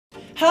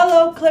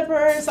Hello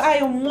Clippers, I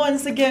am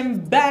once again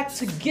back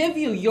to give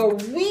you your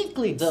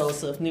weekly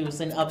dose of news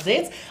and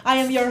updates. I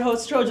am your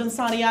host Trojan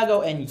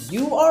Santiago and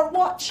you are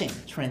watching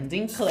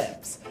Trending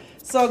Klipps.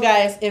 So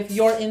guys, if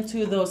you're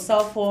into those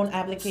cell phone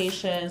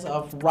applications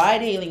of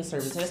ride-hailing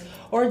services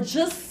or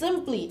just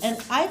simply an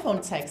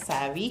iPhone tech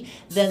savvy,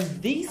 then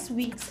this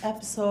week's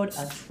episode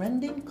of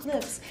Trending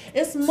Klipps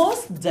is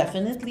most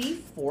definitely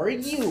for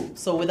you.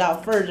 So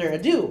without further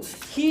ado,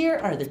 here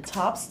are the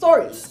top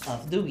stories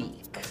of the week.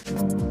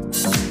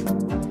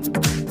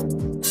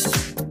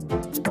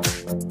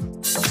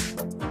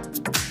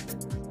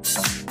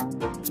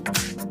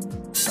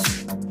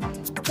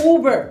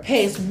 Uber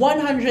pays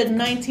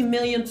 190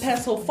 million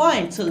peso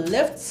fine to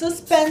lift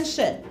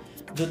suspension.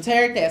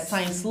 Duterte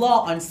signs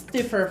law on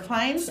stiffer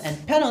fines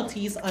and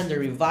penalties under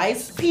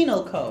revised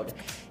penal code.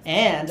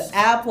 And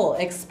Apple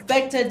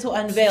expected to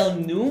unveil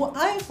new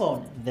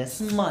iPhone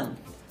this month.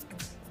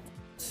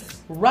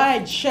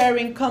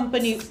 Ride-sharing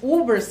company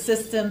Uber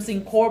Systems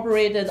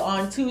Incorporated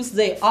on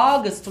Tuesday,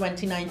 August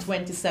 29,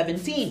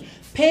 2017,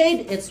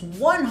 paid its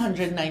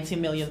 190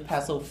 million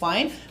peso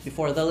fine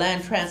before the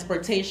Land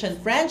Transportation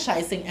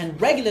Franchising and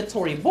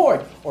Regulatory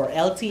Board, or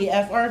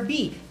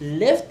LTFRB,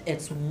 lift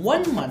its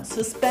 1-month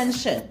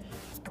suspension.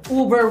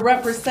 Uber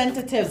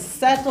representatives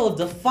settled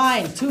the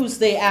fine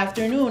Tuesday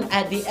afternoon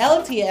at the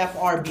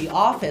LTFRB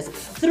office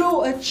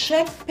through a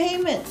check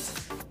payment.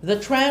 The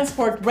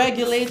transport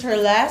regulator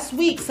last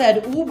week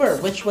said Uber,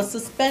 which was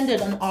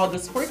suspended on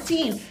August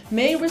 14,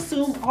 may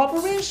resume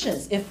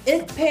operations if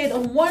it paid a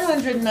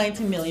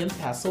 190 million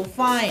peso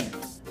fine.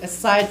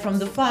 Aside from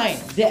the fine,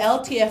 the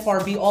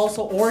LTFRB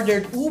also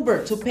ordered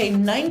Uber to pay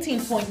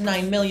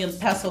 19.9 million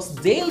pesos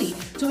daily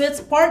to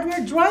its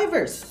partner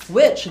drivers,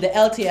 which the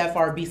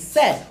LTFRB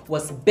said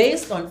was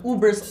based on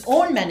Uber's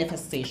own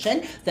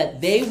manifestation that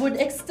they would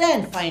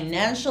extend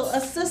financial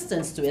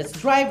assistance to its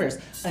drivers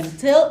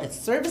until its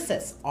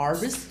services are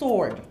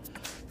restored.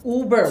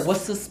 Uber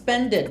was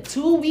suspended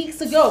 2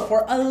 weeks ago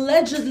for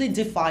allegedly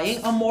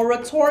defying a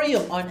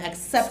moratorium on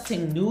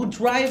accepting new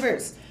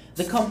drivers.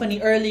 The company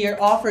earlier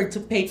offered to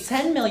pay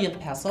 10 million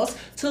pesos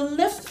to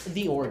lift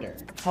the order.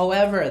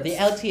 However, the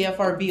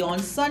LTFRB on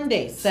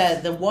Sunday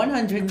said the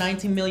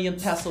 190 million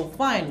peso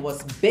fine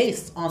was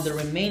based on the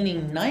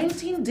remaining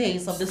 19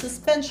 days of the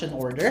suspension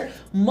order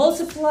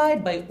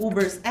multiplied by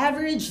Uber's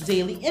average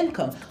daily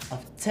income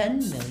of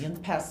 10 million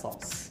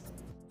pesos.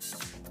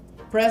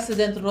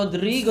 President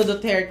Rodrigo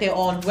Duterte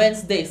on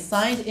Wednesday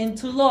signed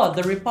into law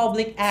the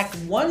Republic Act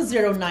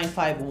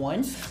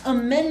 10951,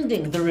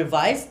 amending the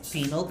revised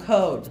penal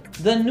code.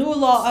 The new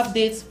law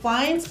updates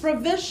fines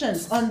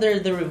provisions under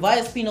the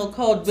revised penal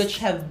code which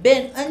have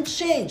been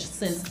unchanged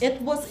since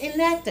it was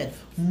enacted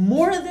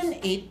more than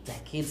 8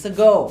 decades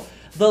ago.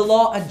 The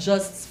law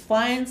adjusts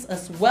fines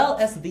as well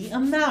as the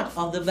amount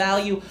of the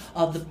value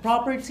of the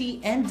property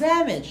and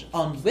damage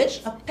on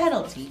which a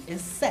penalty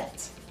is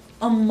set.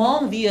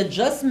 Among the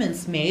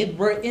adjustments made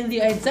were in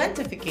the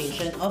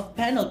identification of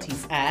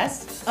penalties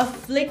as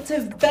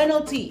afflictive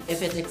penalty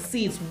if it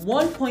exceeds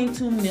 1.2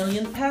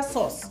 million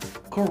pesos,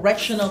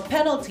 correctional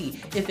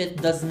penalty if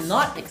it does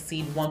not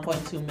exceed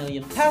 1.2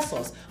 million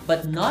pesos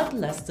but not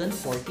less than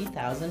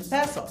 40,000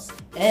 pesos,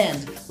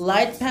 and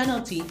light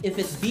penalty if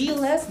it be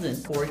less than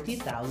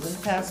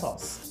 40,000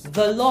 pesos.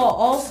 The law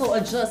also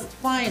adjusts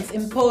fines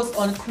imposed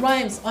on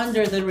crimes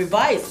under the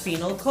revised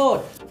penal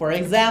code. For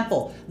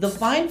example, the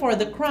fine for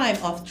the crime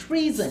of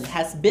treason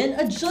has been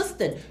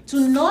adjusted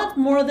to not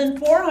more than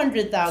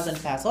 400,000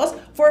 pesos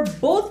for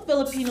both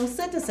Filipino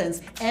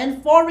citizens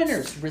and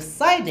foreigners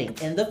residing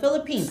in the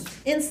Philippines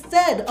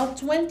instead of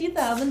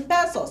 20,000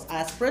 pesos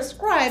as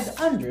prescribed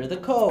under the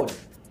code.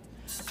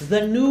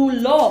 The new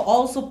law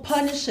also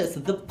punishes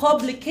the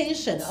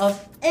publication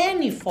of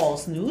any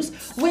false news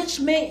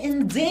which may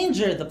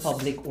endanger the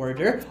public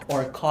order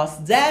or cause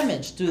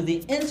damage to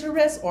the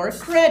interest or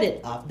credit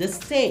of the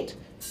state.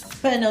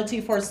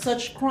 Penalty for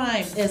such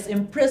crime is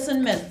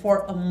imprisonment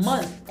for a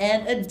month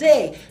and a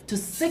day to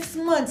 6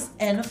 months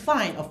and a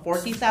fine of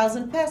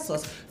 40,000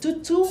 pesos to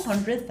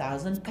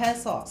 200,000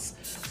 pesos.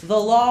 The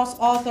law's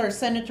author,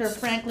 Senator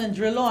Franklin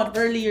Drilon,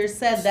 earlier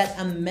said that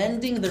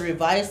amending the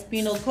revised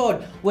penal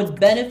code would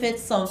benefit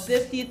some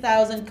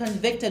 50,000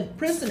 convicted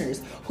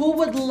prisoners who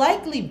would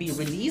likely be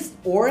released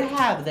or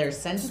have their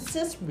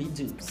sentences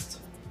reduced.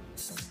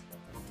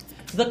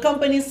 The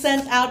company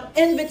sent out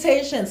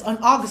invitations on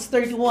August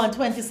 31,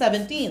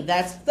 2017,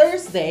 that's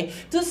Thursday,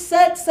 to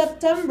set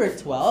September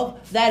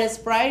 12, that is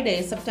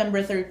Friday,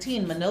 September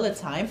 13, Manila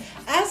time,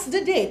 as the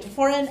date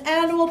for an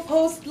annual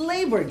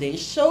post-Labor Day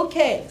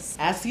showcase.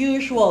 As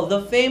usual,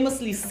 the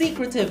famously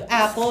secretive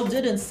Apple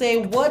didn't say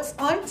what's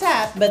on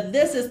tap, but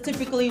this is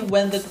typically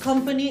when the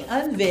company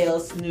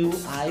unveils new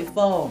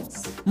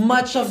iPhones.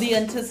 Much of the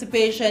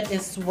anticipation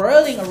is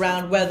swirling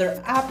around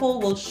whether Apple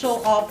will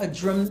show off a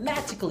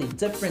dramatically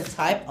different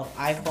type of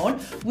iPhone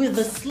with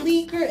a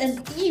sleeker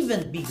and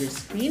even bigger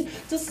screen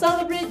to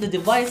celebrate the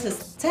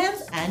device's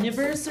 10th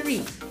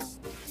anniversary.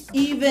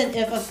 Even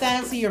if a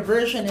fancier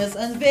version is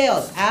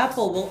unveiled,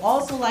 Apple will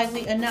also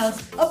likely announce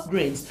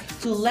upgrades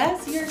to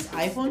last year's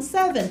iPhone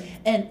 7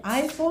 and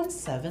iPhone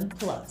 7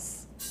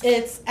 Plus.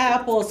 It's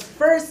Apple's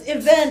first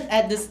event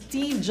at the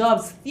Steve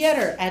Jobs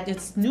Theater at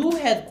its new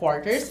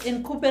headquarters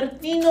in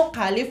Cupertino,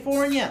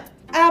 California.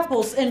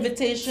 Apple's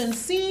invitation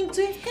seemed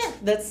to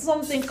hint that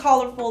something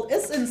colorful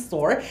is in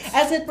store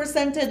as it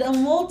presented a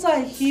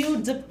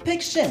multi-hued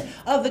depiction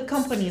of the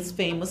company's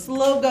famous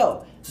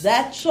logo.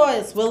 That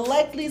choice will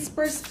likely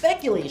spur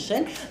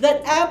speculation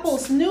that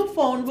Apple's new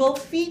phone will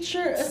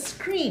feature a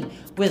screen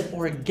with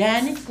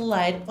organic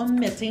light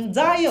emitting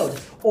diode,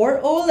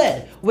 or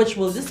OLED, which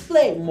will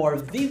display more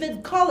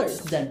vivid colors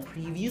than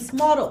previous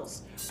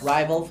models.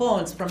 Rival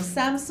phones from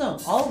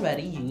Samsung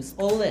already use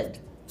OLED.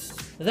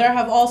 There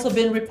have also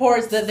been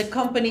reports that the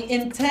company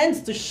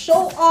intends to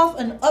show off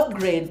an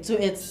upgrade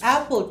to its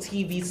Apple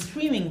TV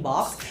streaming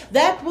box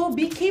that will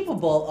be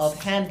capable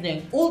of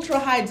handling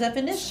ultra-high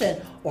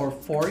definition or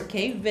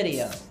 4K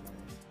video.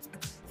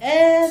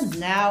 And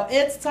now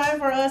it's time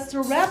for us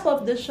to wrap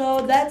up the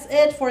show. That's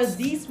it for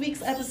this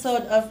week's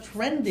episode of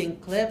Trending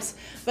Klipps.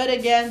 But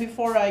again,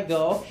 before I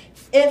go,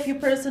 if you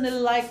personally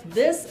like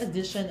this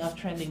edition of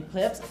Trending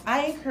Klipps,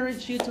 I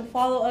encourage you to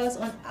follow us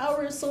on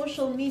our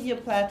social media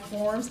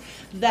platforms.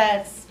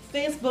 That's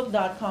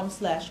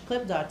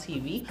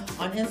facebook.com/clip.tv.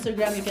 On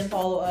Instagram, you can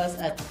follow us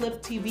at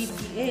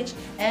cliptvph.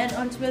 And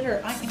on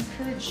Twitter, I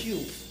encourage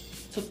you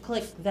to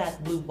click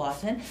that blue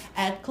button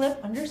at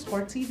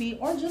clip_TV,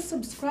 or just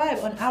subscribe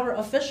on our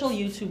official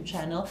YouTube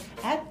channel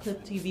at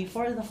Clip TV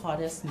for the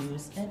hottest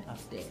news and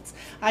updates.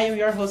 I am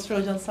your host,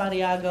 Rojan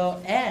Santiago,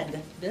 and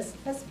this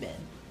has been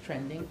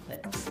Trending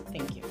Klipps.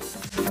 Thank you.